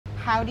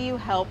How do you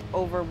help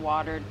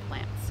overwatered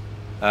plants?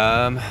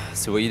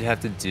 So what you'd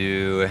have to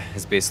do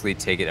is basically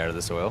take it out of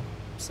the soil.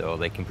 So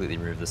like completely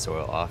remove the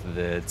soil off of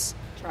it.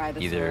 Dry the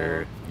soil.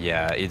 Either,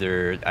 yeah,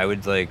 either I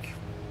would like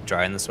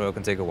drying the soil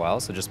can take a while,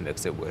 so just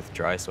mix it with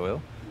dry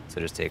soil.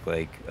 So just take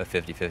like a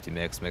 50-50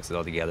 mix it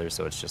all together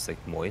so it's just like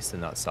moist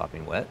and not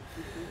stopping wet.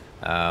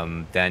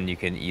 Mhm. Then you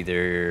can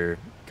either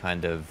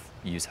kind of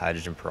use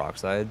hydrogen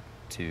peroxide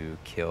to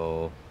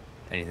kill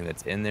anything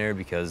that's in there,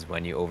 because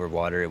when you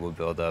overwater, it will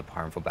build up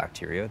harmful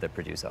bacteria that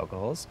produce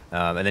alcohols.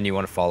 And then you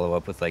want to follow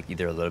up with like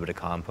either a little bit of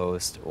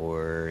compost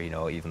or, you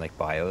know, even like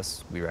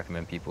bios. We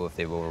recommend people, if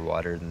they've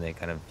overwatered and they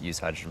kind of use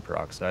hydrogen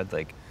peroxide,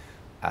 like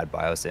add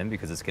bios in,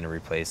 because it's going to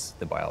replace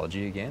the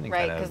biology again and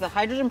Right, kind because the of,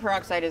 hydrogen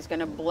peroxide is going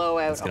to blow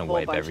out it's a going to whole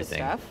wipe bunch of everything.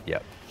 stuff,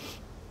 Yep.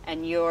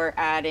 and you're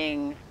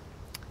adding.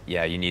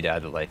 Yeah, you need to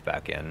add the life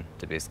back in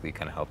to basically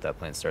kind of help that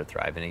plant start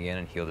thriving again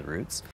and heal the roots.